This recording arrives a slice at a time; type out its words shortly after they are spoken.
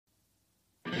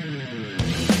What's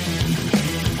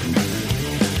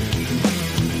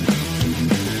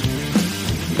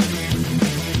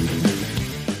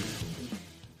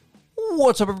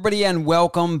up, everybody, and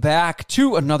welcome back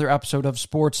to another episode of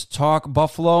Sports Talk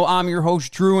Buffalo. I'm your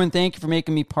host, Drew, and thank you for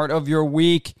making me part of your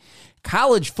week.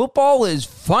 College football is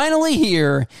finally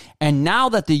here, and now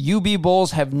that the UB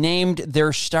Bulls have named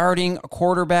their starting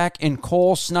quarterback in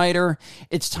Cole Snyder,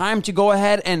 it's time to go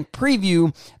ahead and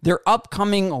preview their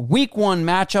upcoming Week 1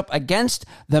 matchup against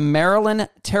the Maryland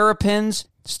Terrapins.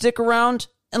 Stick around,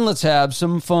 and let's have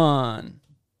some fun.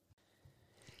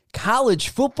 College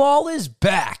football is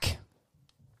back.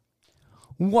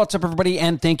 What's up, everybody,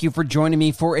 and thank you for joining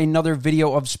me for another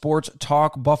video of Sports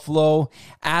Talk Buffalo.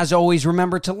 As always,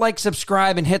 remember to like,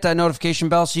 subscribe, and hit that notification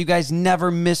bell so you guys never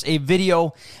miss a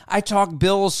video. I talk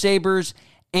Bills, Sabres,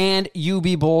 and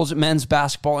UB Bulls men's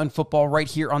basketball and football right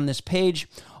here on this page.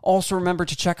 Also, remember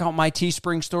to check out my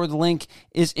Teespring store. The link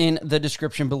is in the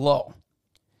description below.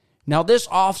 Now, this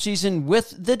offseason,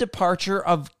 with the departure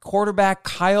of quarterback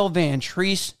Kyle Van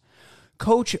Treese,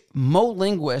 Coach Mo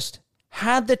Linguist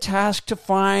had the task to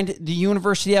find the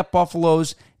University at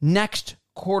Buffalo's next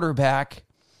quarterback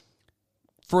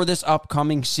for this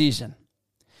upcoming season.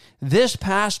 This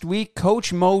past week,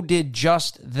 Coach Mo did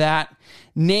just that,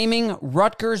 naming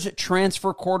Rutgers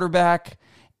transfer quarterback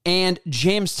and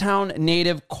Jamestown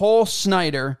native Cole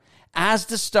Snyder as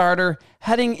the starter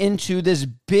heading into this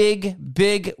big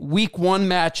Week 1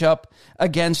 matchup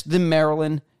against the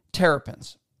Maryland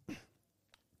Terrapins.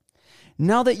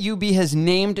 Now that UB has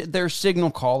named their signal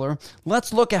caller,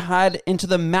 let's look ahead into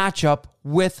the matchup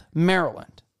with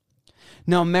Maryland.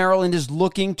 Now, Maryland is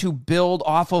looking to build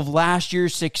off of last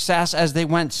year's success as they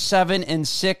went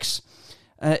 7-6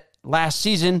 last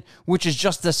season, which is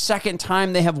just the second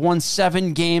time they have won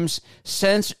 7 games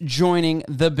since joining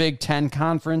the Big Ten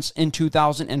Conference in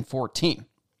 2014.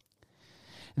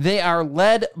 They are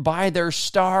led by their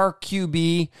star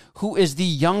QB, who is the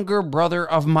younger brother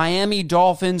of Miami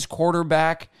Dolphins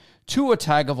quarterback Tua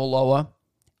Tagovailoa,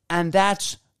 and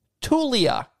that's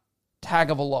Taulia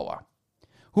Tagovailoa,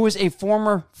 who is a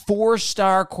former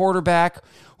 4-star quarterback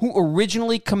who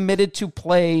originally committed to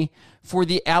play for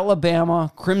the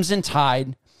Alabama Crimson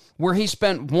Tide, where he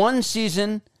spent 1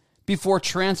 season before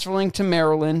transferring to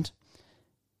Maryland.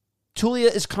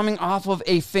 Taulia is coming off of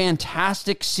a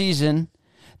fantastic season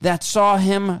that saw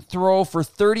him throw for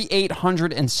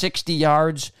 3,860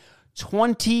 yards,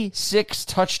 26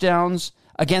 touchdowns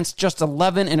against just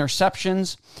 11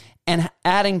 interceptions, and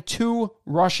adding 2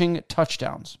 rushing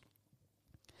touchdowns.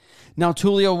 Now,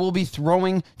 Taulia will be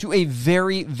throwing to a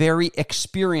very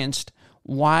experienced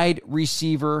wide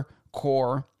receiver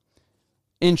core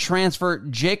in transfer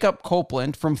Jacob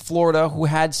Copeland from Florida, who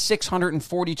had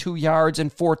 642 yards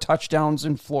and 4 touchdowns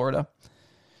in Florida.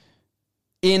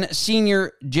 In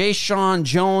senior Jay-Sean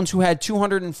Jones, who had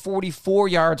 244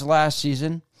 yards last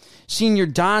season. Senior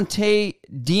Dante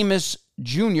Demas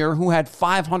Jr., who had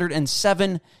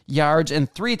 507 yards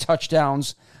and 3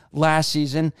 touchdowns last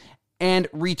season. And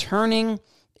returning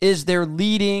is their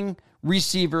leading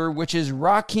receiver, which is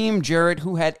Raheem Jarrett,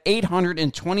 who had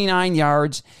 829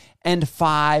 yards and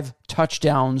 5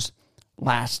 touchdowns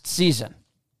last season.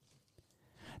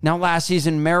 Now, last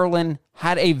season, Maryland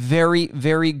had a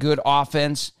very good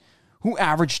offense who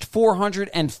averaged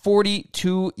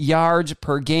 442 yards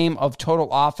per game of total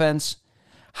offense.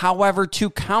 However,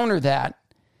 to counter that,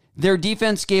 their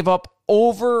defense gave up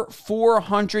over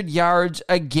 400 yards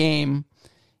a game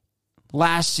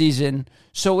last season,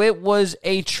 so it was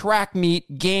a track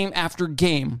meet game after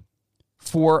game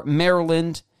for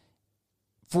Maryland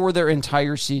for their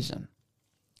entire season.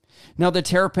 Now, the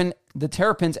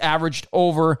Terrapins averaged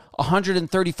over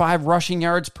 135 rushing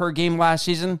yards per game last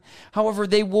season. However,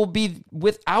 they will be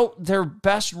without their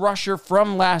best rusher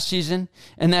from last season,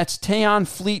 and that's Tayon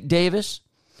Fleet Davis,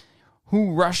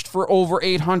 who rushed for over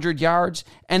 800 yards,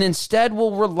 and instead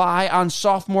will rely on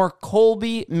sophomore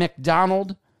Colby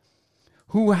McDonald,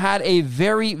 who had a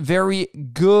very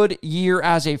good year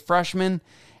as a freshman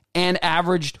and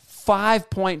averaged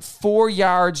 5.4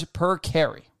 yards per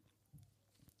carry.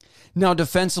 Now,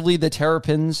 defensively, the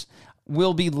Terrapins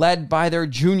will be led by their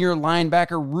junior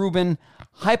linebacker, Ruben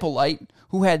Hypolite,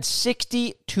 who had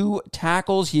 62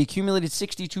 tackles. He accumulated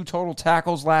 62 total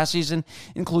tackles last season,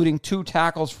 including 2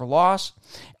 tackles for loss.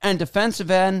 And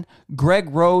defensive end, Greg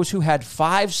Rose, who had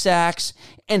 5 sacks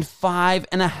and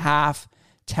 5.5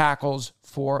 tackles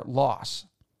for loss.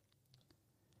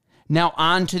 Now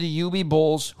on to the UB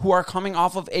Bulls, who are coming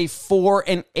off of a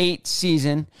 4-8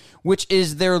 season, which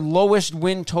is their lowest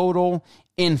win total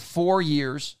in 4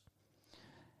 years.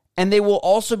 And they will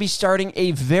also be starting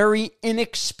a very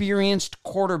inexperienced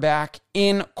quarterback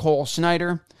in Cole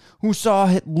Snyder, who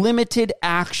saw limited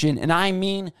action, and I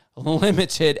mean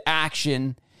limited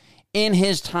action, in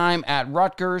his time at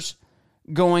Rutgers,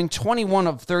 going 21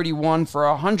 of 31 for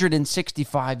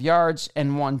 165 yards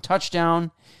and 1 touchdown.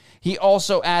 He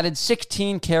also added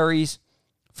 16 carries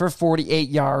for 48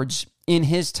 yards in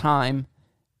his time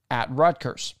at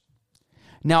Rutgers.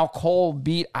 Now, Cole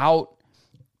beat out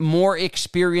more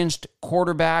experienced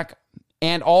quarterback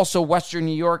and also Western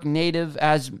New York native,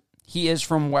 as he is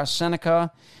from West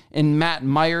Seneca, and Matt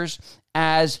Myers,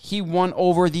 as he won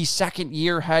over the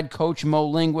second-year head coach Mo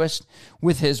Linguist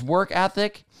with his work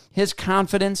ethic, his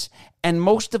confidence, and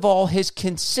most of all, his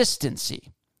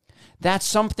consistency. That's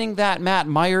something that Matt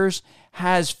Myers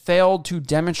has failed to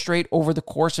demonstrate over the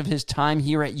course of his time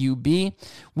here at UB,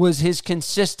 was his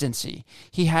consistency.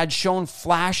 He had shown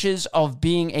flashes of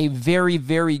being a very,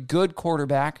 very good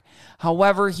quarterback.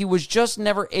 However, he was just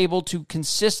never able to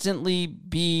consistently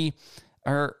be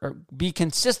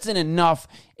consistent enough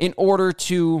in order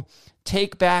to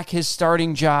take back his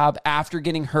starting job after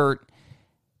getting hurt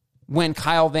when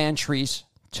Kyle Van Treese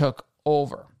took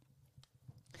over.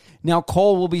 Now,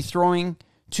 Cole will be throwing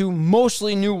to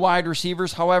mostly new wide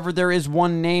receivers. However, there is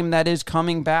one name that is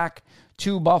coming back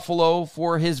to Buffalo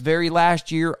for his very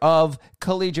last year of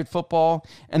collegiate football,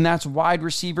 and that's wide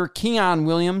receiver Keon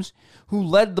Williams, who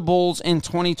led the Bulls in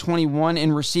 2021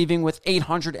 in receiving with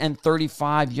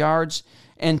 835 yards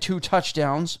and 2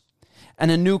 touchdowns,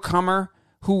 and a newcomer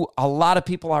who a lot of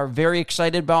people are very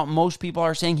excited about. Most people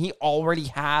are saying he already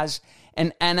has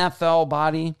an NFL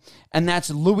body, and that's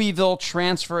Louisville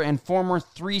transfer and former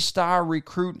 3-star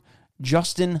recruit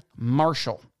Justin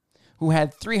Marshall, who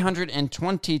had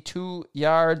 322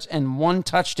 yards and 1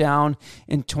 touchdown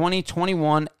in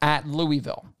 2021 at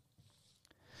Louisville.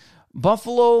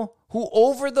 Buffalo, who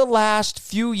over the last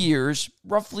few years,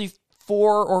 roughly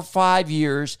 4 or 5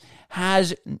 years,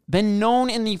 has been known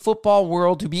in the football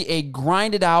world to be a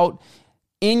grinded out,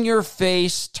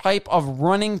 in-your-face type of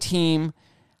running team.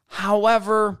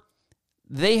 However,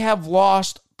 they have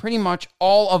lost pretty much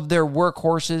all of their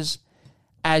workhorses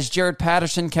as Jaret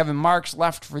Patterson, Kevin Marks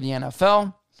left for the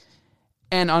NFL.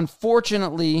 And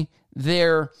unfortunately,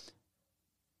 their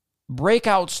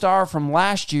breakout star from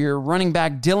last year, running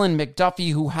back Dylan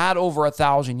McDuffie, who had over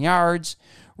 1,000 yards,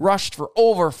 rushed for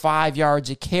over 5 yards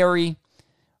a carry,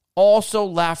 also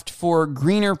left for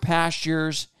greener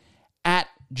pastures at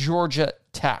Georgia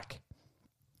Tech.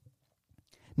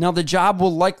 Now, the job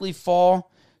will likely fall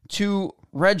to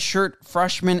redshirt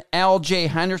freshman L.J.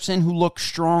 Henderson, who looked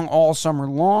strong all summer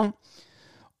long,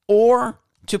 or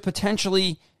to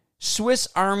potentially Swiss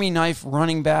Army knife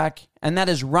running back, and that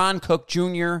is Ron Cook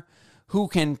Jr., who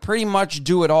can pretty much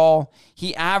do it all.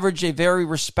 He averaged a very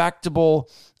respectable,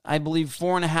 I believe,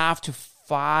 4.5 to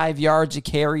 5 yards a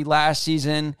carry last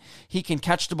season. He can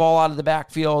catch the ball out of the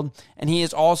backfield, and he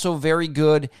is also very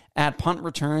good at punt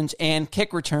returns and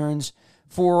kick returns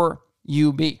for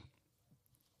UB.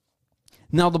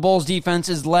 Now, the Bulls defense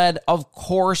is led, of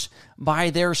course, by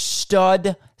their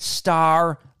stud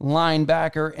star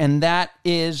linebacker, and that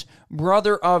is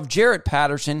brother of Jaret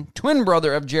Patterson, twin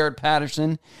brother of Jaret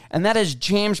Patterson, and that is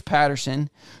James Patterson,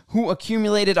 who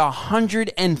accumulated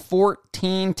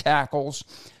 114 tackles,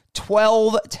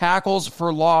 12 tackles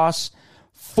for loss,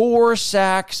 4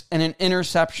 sacks, and an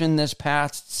interception this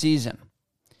past season.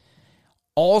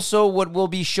 Also, what will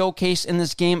be showcased in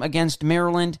this game against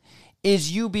Maryland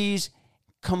is UB's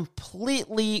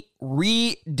completely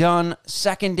redone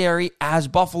secondary, as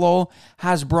Buffalo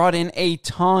has brought in a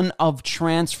ton of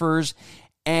transfers,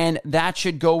 and that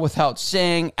should go without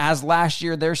saying, as last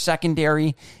year their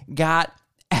secondary got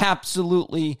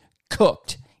absolutely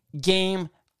cooked game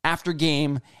after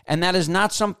game, and that is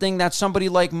not something that somebody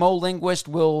like Mo Linguist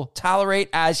will tolerate,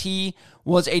 as he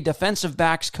was a defensive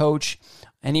backs coach,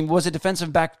 and he was a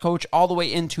defensive back coach all the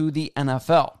way into the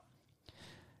NFL.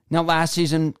 Now, last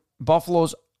season,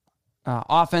 Buffalo's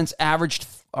offense averaged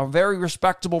a very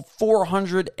respectable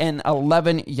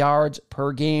 411 yards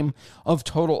per game of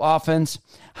total offense.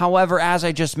 However, as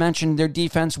I just mentioned, their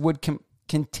defense would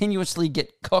continuously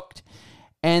get cooked,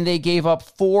 and they gave up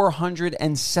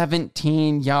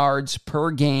 417 yards per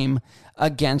game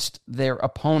against their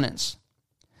opponents.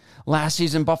 Last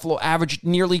season, Buffalo averaged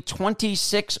nearly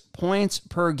 26 points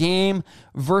per game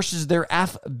versus their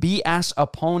FBS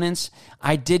opponents.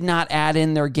 I did not add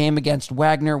in their game against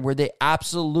Wagner, where they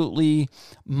absolutely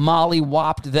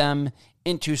mollywopped them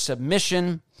into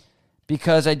submission,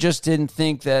 because I just didn't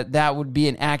think that that would be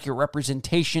an accurate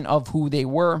representation of who they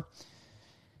were.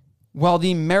 while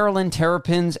the Maryland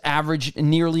Terrapins averaged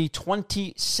nearly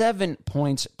 27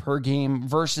 points per game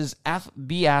versus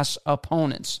FBS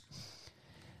opponents.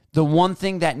 The one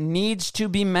thing that needs to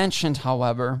be mentioned,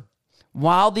 however,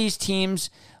 while these teams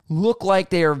look like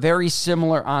they are very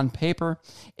similar on paper,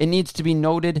 it needs to be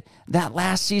noted that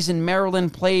last season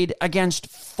Maryland played against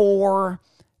 4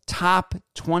 top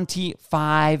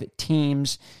 25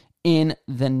 teams in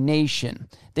the nation.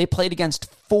 They played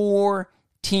against 4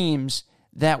 teams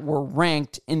that were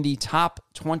ranked in the top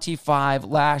 25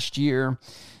 last year,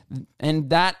 and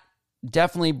that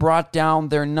definitely brought down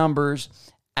their numbers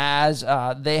as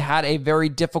they had a very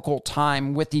difficult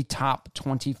time with the top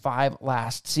 25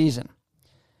 last season.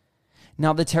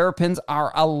 Now, the Terrapins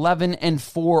are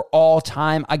 11-4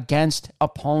 all-time against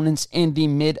opponents in the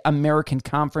Mid-American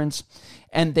Conference,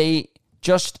 and they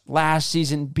just last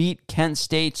season beat Kent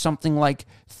State something like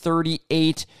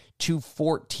 38-14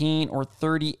 or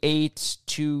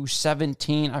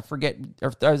 38-17. I forget,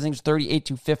 or I think it's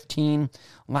 38-15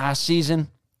 last season.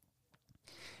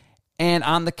 And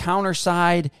on the counter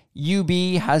side, UB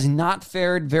has not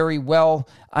fared very well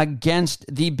against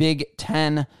the Big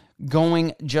Ten,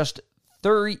 going just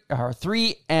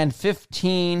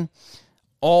 3-15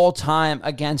 all time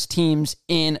against teams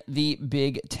in the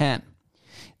Big Ten.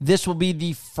 This will be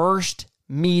the first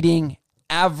meeting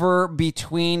ever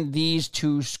between these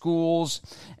two schools,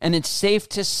 and it's safe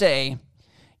to say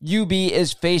UB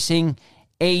is facing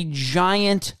a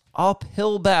giant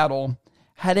uphill battle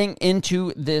heading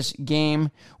into this game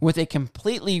with a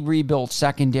completely rebuilt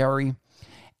secondary,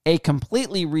 a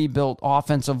completely rebuilt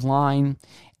offensive line,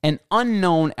 an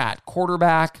unknown at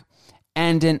quarterback,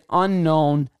 and an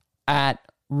unknown at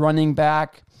running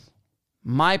back.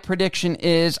 My prediction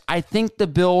is I think the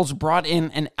Bills brought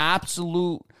in an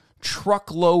absolute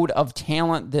truckload of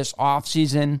talent this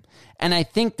offseason, and I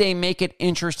think they make it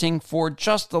interesting for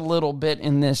just a little bit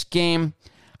in this game.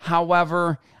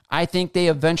 However, I think they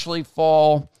eventually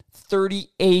fall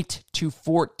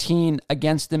 38-14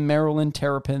 against the Maryland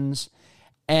Terrapins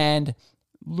and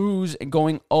lose,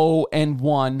 going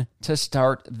 0-1 to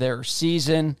start their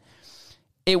season.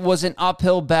 It was an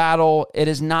uphill battle. It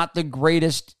is not the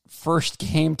greatest first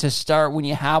game to start when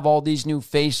you have all these new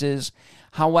faces.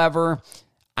 However,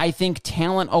 I think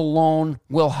talent alone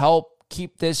will help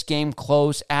keep this game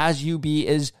close, as UB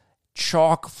is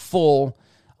chock full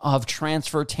of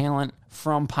transfer talent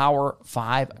from Power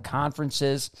 5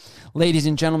 conferences. Ladies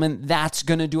and gentlemen, that's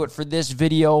going to do it for this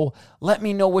video. Let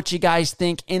me know what you guys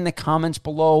think in the comments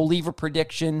below. Leave a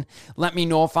prediction. Let me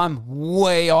know if I'm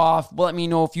way off. Let me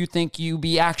know if you think UB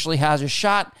actually has a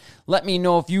shot. Let me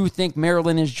know if you think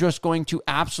Maryland is just going to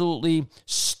absolutely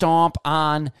stomp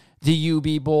on the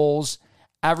UB Bulls.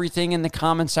 Everything in the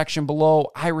comment section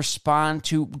below. I respond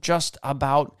to just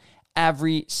about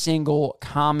every single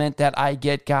comment that I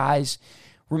get, guys.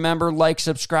 Remember, like,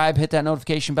 subscribe, hit that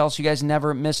notification bell so you guys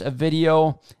never miss a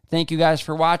video. Thank you guys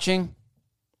for watching.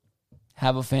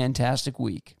 Have a fantastic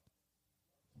week.